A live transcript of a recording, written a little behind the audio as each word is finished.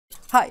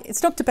Hi,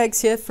 it's Dr. Beggs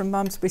here from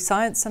Malmesbury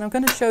Science, and I'm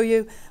going to show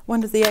you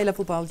one of the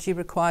A-level biology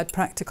required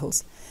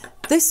practicals.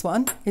 This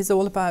one is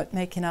all about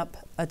making up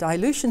a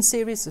dilution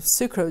series of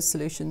sucrose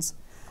solutions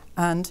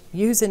and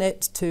using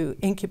it to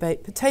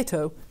incubate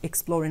potato,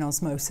 exploring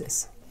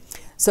osmosis.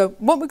 So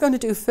what we're going to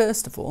do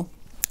first of all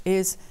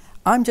is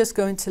I'm just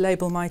going to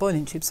label my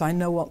boiling tubes so I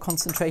know what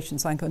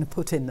concentrations I'm going to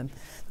put in them.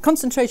 The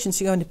concentrations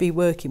you're going to be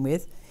working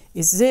with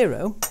is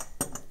 0,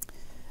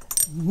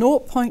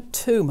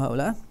 0.2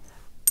 molar,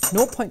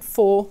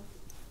 0.4,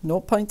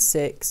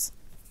 0.6,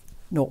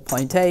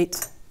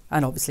 0.8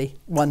 and obviously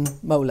 1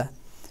 molar.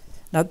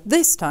 Now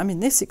this time in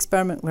this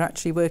experiment we're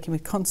actually working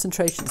with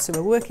concentrations, so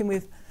we're working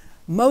with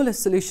molar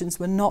solutions,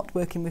 we're not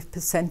working with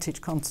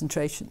percentage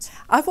concentrations.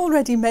 I've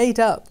already made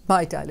up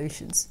my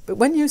dilutions, but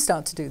when you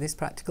start to do this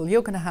practical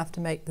you're going to have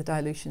to make the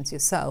dilutions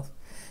yourself.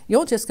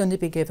 You're just going to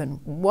be given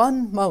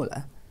 1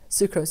 molar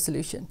sucrose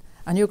solution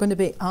and you're going to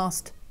be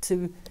asked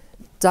to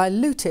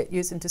dilute it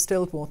using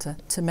distilled water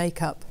to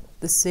make up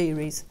the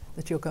series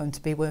that you're going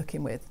to be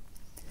working with.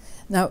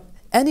 Now,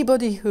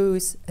 anybody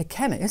who's a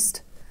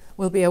chemist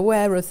will be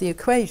aware of the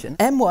equation.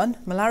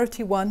 M1,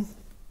 molarity 1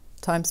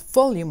 times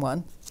volume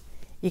 1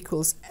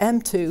 equals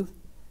M2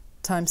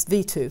 times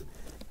V2.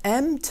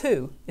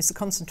 M2 is the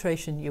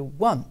concentration you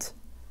want.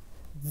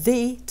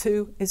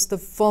 V2 is the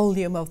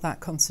volume of that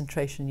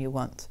concentration you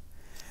want.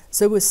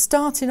 So we're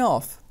starting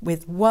off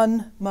with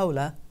 1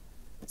 molar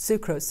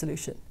sucrose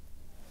solution.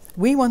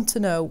 We want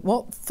to know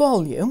what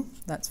volume,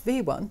 that's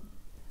V1,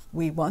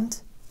 we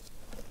want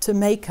to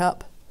make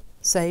up,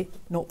 say,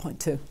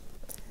 0.2.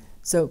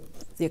 So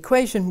the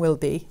equation will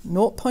be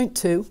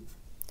 0.2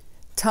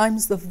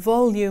 times the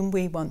volume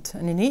we want.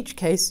 And in each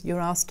case,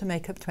 you're asked to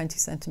make up 20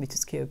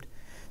 centimetres cubed.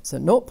 So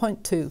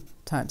 0.2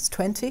 times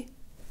 20,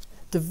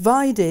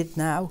 divided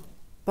now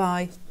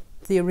by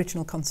the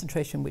original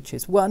concentration, which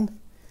is 1,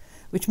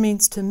 which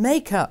means to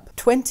make up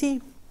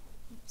 20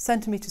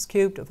 centimetres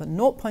cubed of a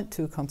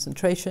 0.2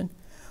 concentration,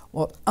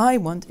 what I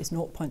want is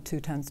 0.2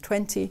 times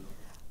 20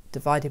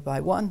 divided by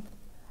 1.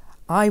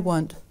 I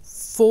want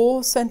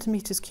 4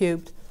 centimetres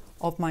cubed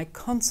of my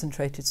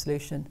concentrated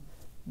solution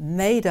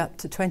made up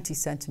to 20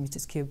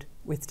 centimetres cubed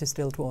with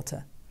distilled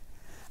water.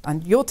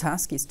 And your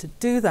task is to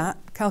do that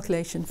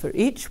calculation for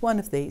each one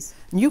of these.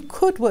 And you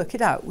could work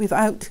it out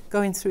without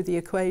going through the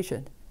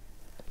equation.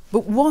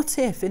 But what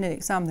if in an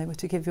exam they were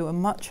to give you a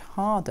much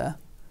harder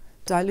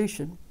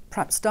dilution,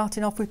 perhaps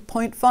starting off with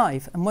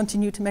 0.5 and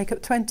wanting you to make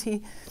up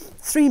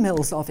 23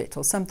 mils of it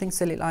or something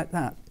silly like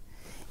that?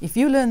 If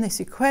you learn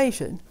this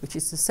equation, which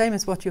is the same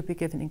as what you'll be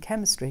given in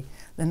chemistry,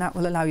 then that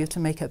will allow you to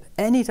make up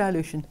any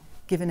dilution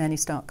given any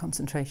start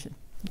concentration.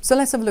 So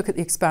let's have a look at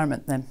the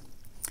experiment then.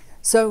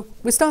 So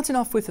we're starting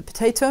off with a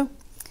potato.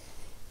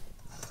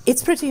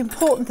 It's pretty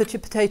important that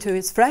your potato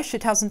is fresh.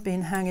 It hasn't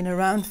been hanging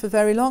around for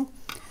very long.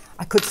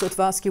 I could sort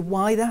of ask you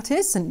why that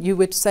is, and you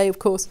would say, of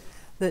course,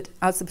 that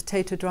as the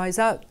potato dries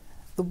out,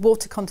 the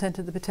water content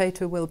of the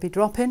potato will be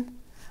dropping,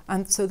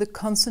 and so the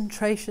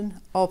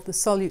concentration of the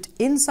solute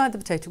inside the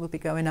potato will be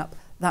going up.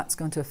 That's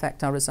going to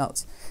affect our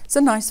results. It's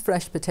a nice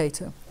fresh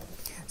potato.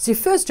 So your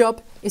first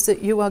job is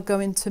that you are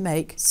going to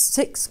make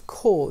 6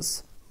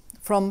 cores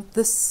from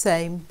the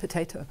same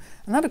potato.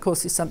 And that, of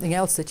course, is something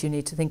else that you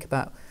need to think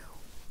about.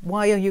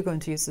 Why are you going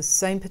to use the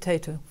same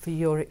potato for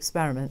your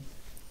experiment?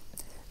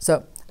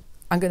 So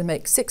I'm going to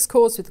make 6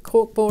 cores with the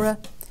cork borer.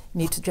 You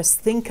need to just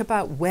think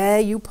about where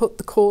you put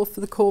the core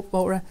for the cork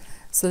borer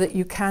so that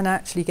you can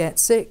actually get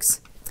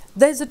 6.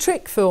 There's a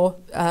trick for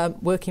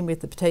working with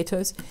the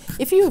potatoes.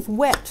 If you have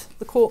wet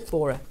the cork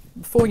borer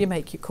before you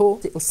make your core,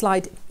 it will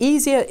slide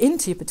easier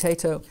into your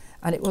potato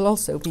and it will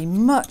also be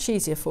much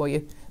easier for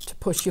you to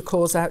push your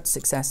cores out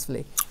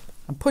successfully.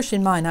 I'm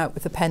pushing mine out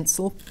with a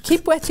pencil.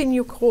 Keep wetting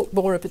your cork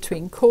borer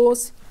between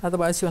cores,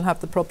 otherwise you'll have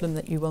the problem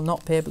that you will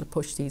not be able to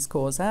push these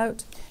cores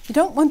out. You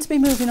don't want to be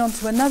moving on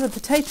to another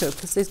potato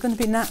because there's going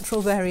to be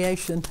natural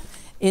variation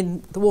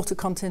in the water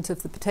content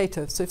of the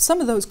potato. So if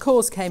some of those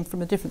cores came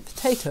from a different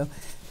potato,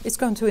 it's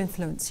going to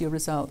influence your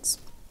results.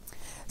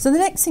 So the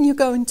next thing you're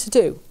going to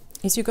do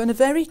is you're going to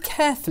very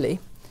carefully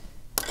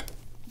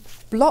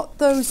blot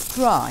those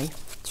dry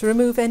to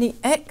remove any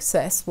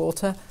excess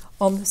water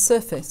on the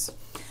surface.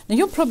 Now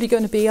you're probably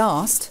going to be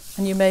asked,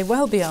 and you may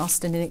well be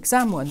asked in an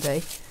exam one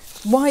day,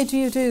 why do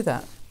you do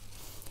that?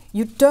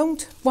 You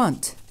don't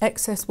want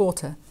excess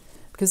water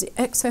because the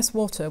excess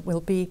water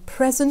will be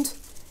present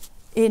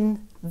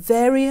in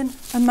varying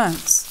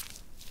amounts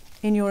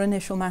in your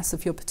initial mass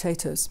of your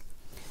potatoes.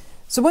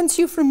 So once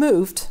you've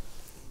removed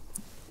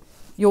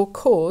your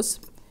cores,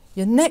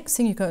 your next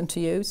thing you're going to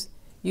use,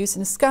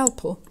 using a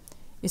scalpel,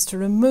 is to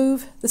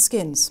remove the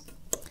skins.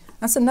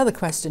 That's another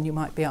question you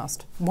might be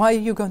asked. Why are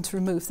you going to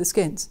remove the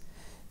skins?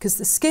 Because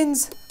the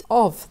skins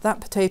of that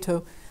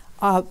potato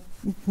are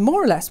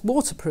more or less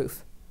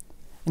waterproof,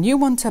 and you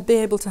want to be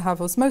able to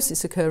have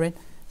osmosis occurring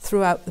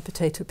throughout the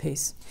potato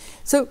piece.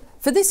 So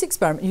for this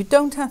experiment you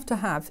don't have to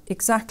have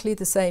exactly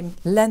the same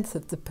length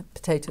of the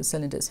potato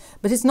cylinders,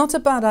 but it's not a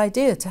bad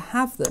idea to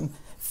have them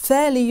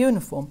fairly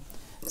uniform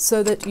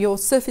so that your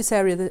surface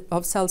area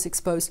of cells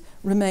exposed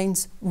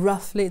remains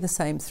roughly the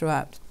same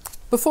throughout.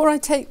 Before I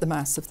take the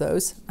mass of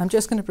those, I'm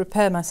just going to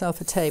prepare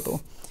myself a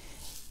table.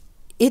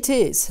 It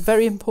is a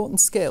very important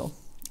skill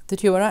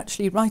that you are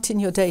actually writing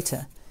your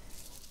data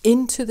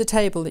into the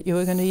table that you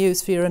are going to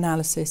use for your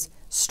analysis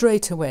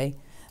straight away.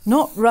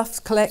 Not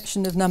rough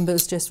collection of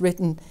numbers just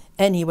written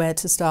anywhere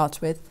to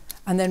start with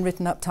and then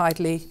written up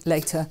tidily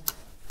later.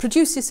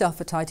 Produce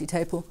yourself a tidy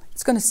table.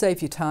 It's going to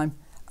save you time,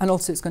 and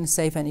also it's going to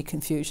save any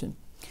confusion.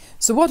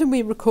 So what are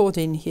we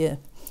recording here?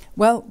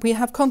 Well, we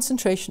have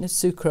concentration of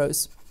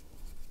sucrose.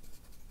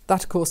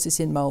 That, of course, is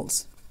in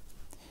moles.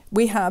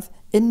 We have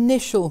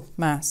initial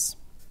mass,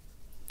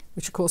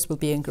 which of course will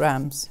be in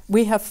grams.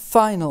 We have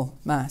final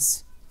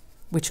mass,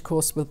 which of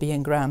course will be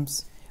in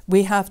grams.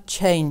 We have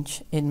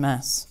change in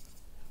mass,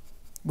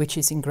 which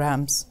is in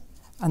grams.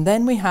 And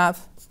then we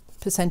have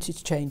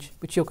percentage change,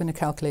 which you're going to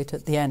calculate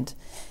at the end.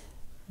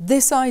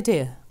 This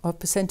idea of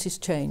percentage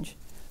change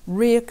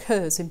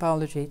reoccurs in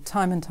biology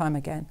time and time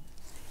again.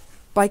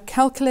 By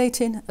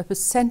calculating a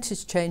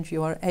percentage change,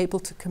 you are able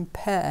to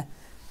compare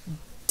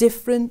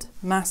different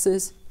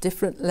masses,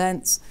 different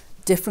lengths,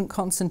 different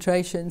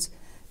concentrations,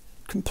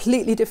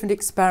 completely different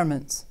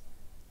experiments.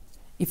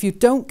 If you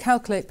don't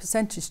calculate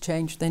percentage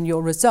change, then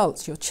your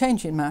results, your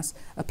change in mass,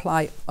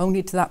 apply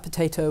only to that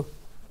potato,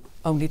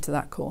 only to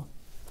that core.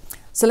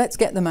 So let's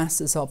get the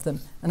masses of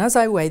them. And as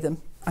I weigh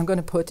them, I'm going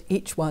to put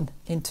each one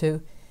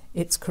into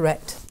its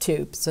correct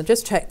tube. So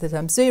just check that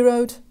I'm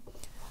zeroed,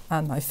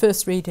 and my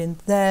first reading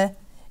there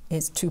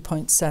is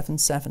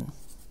 2.77.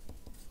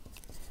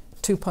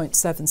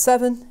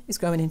 2.77 is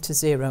going into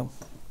 0.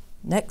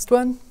 Next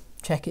one,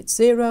 check it's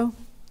 0,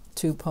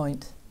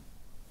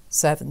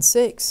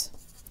 2.76,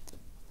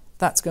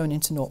 that's going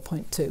into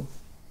 0.2.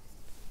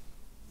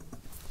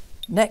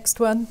 Next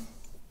one,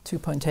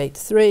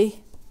 2.83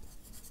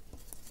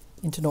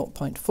 into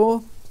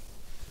 0.4.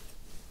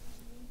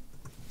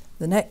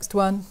 The next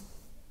one,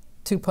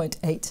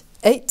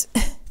 2.88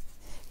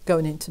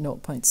 going into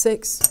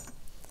 0.6.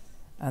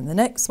 And the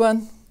next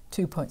one,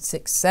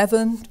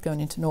 2.67 going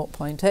into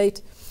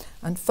 0.8.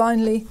 And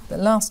finally, the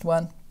last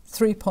one,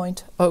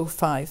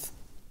 3.05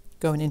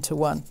 going into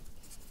 1.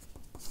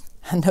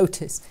 And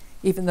notice,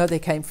 even though they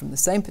came from the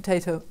same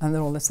potato and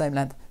they're all the same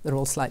length, they're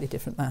all slightly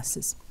different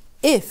masses.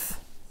 If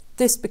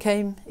this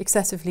became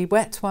excessively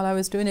wet while I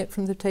was doing it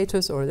from the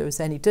potatoes, or there was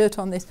any dirt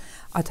on this,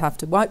 I'd have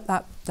to wipe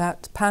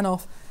that pan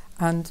off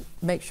and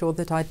make sure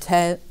that I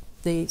tear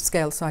the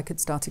scale so I could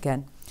start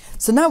again.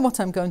 So now what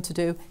I'm going to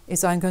do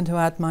is I'm going to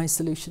add my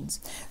solutions.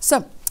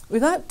 So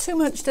without too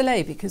much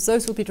delay, because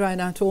those will be drying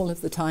out all of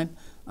the time,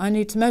 I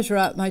need to measure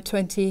out my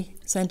 20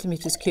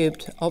 centimetres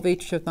cubed of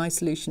each of my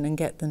solution and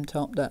get them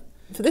topped up.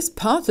 For this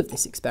part of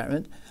this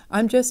experiment,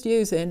 I'm just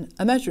using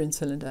a measuring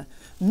cylinder,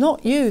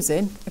 not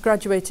using a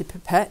graduated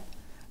pipette,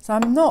 so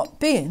I'm not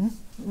being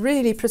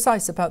really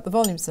precise about the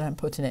volumes that I'm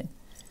putting in.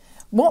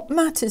 What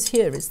matters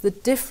here is the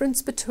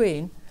difference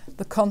between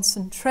the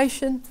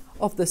concentration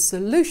of the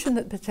solution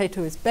that the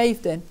potato is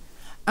bathed in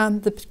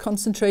and the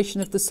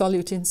concentration of the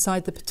solute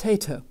inside the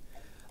potato.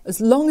 As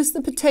long as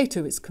the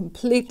potato is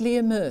completely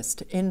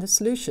immersed in the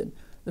solution,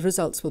 the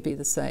results will be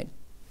the same.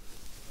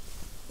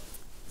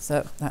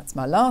 So that's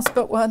my last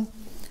but one,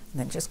 and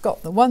then just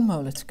got the 1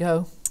 molar to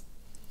go.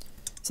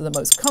 So the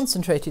most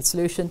concentrated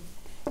solution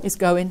is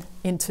going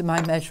into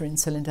my measuring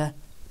cylinder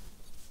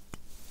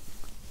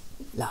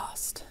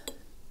last.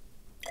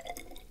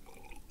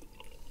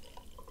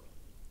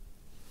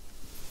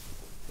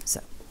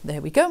 So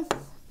there we go.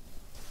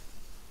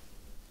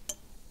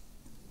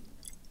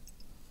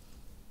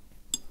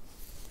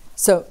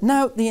 So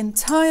now the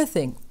entire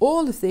thing,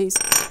 all of these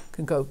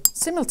can go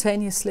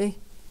simultaneously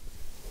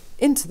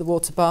into the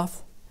water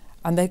bath,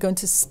 and they're going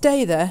to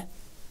stay there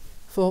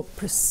for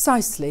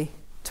precisely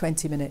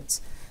 20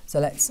 minutes. So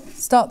let's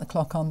start the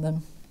clock on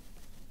them,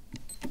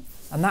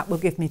 and that will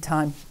give me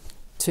time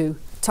to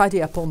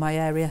tidy up all my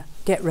area,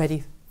 get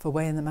ready for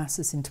weighing the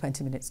masses in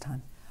 20 minutes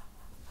time.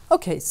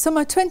 Okay, so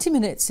my 20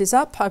 minutes is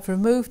up. I've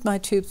removed my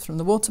tubes from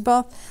the water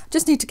bath.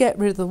 Just need to get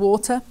rid of the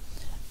water.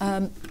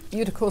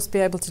 You'd of course be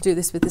able to do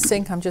this with the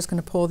sink. I'm just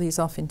going to pour these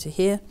off into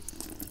here.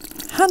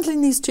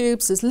 Handling these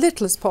tubes as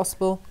little as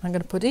possible, I'm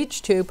going to put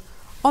each tube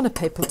on a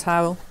paper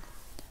towel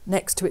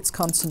next to its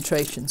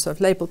concentration. So I've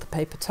labelled the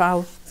paper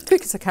towel. As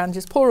quick as I can,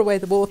 just pour away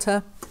the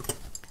water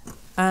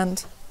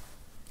and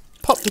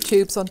pop the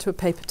tubes onto a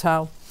paper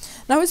towel.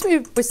 Now, as we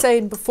were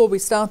saying before we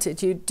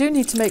started, you do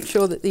need to make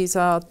sure that these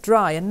are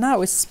dry, and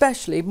now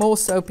especially more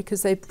so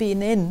because they've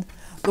been in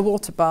the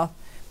water bath.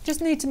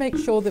 Just need to make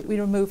sure that we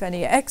remove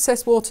any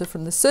excess water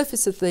from the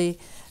surface of the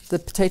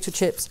potato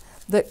chips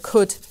that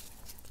could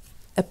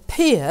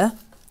appear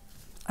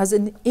as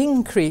an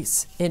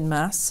increase in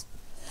mass.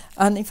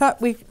 And in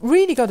fact, we've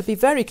really got to be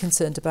very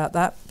concerned about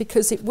that,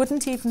 because it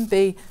wouldn't even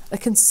be a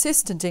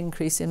consistent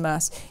increase in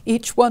mass.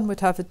 Each one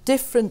would have a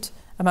different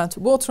amount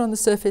of water on the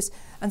surface,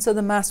 and so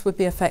the mass would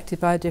be affected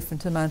by a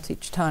different amount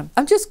each time.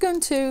 I'm just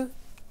going to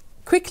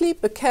quickly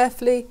but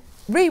carefully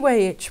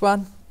reweigh each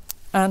one,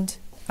 and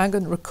I'm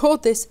going to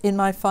record this in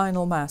my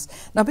final mass.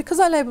 Now, because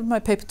I labelled my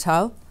paper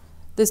towel,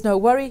 there's no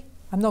worry.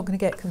 I'm not going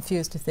to get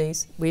confused with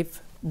these.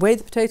 We've weighed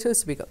the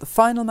potatoes, so we've got the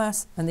final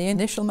mass and the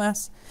initial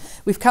mass.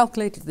 We've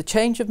calculated the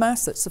change of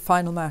mass, that's the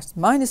final mass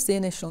minus the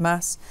initial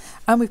mass,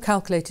 and we've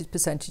calculated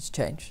percentage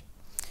change.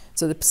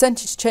 So the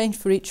percentage change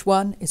for each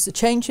one is the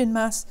change in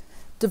mass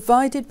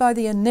divided by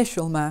the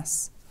initial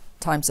mass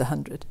times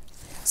 100.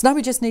 So now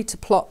we just need to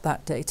plot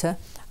that data,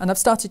 and I've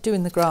started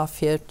doing the graph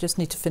here, just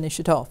need to finish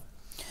it off.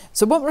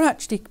 So what we're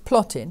actually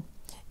plotting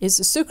is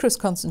the sucrose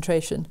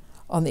concentration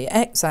on the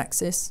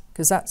x-axis,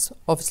 because that's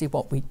obviously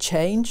what we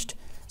changed,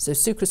 so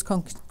sucrose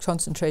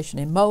concentration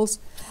in moles,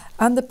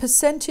 and the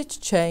percentage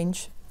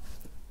change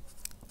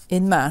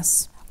in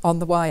mass on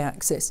the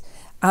y-axis.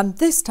 And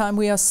this time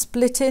we are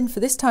splitting, for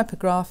this type of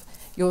graph,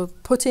 you're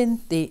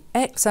putting the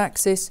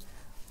x-axis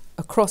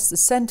across the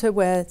centre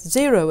where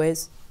 0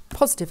 is,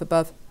 positive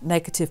above,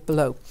 negative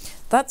below.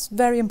 That's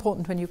very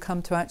important when you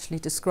come to actually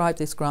describe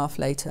this graph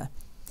later.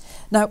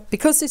 Now,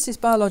 because this is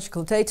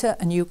biological data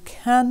and you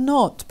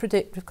cannot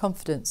predict with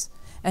confidence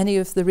any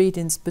of the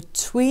readings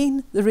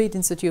between the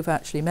readings that you've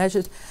actually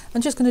measured,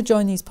 I'm just going to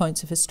join these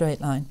points of a straight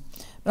line.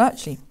 But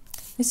actually,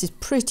 this is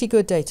pretty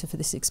good data for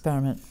this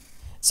experiment.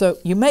 So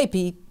you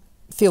may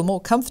feel more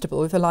comfortable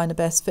with a line of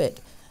best fit,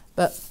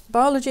 but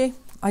biology,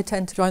 I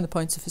tend to join the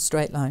points of a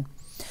straight line.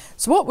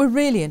 So what we're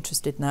really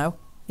interested now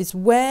is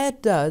where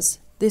does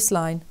this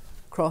line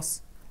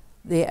cross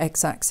the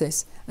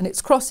x-axis, and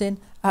it's crossing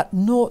at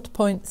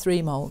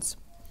 0.3 moles.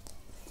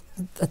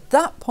 At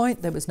that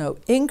point there was no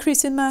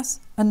increase in mass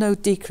and no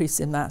decrease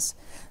in mass,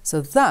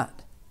 so that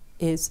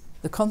is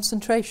the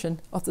concentration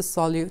of the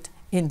solute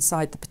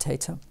inside the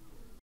potato.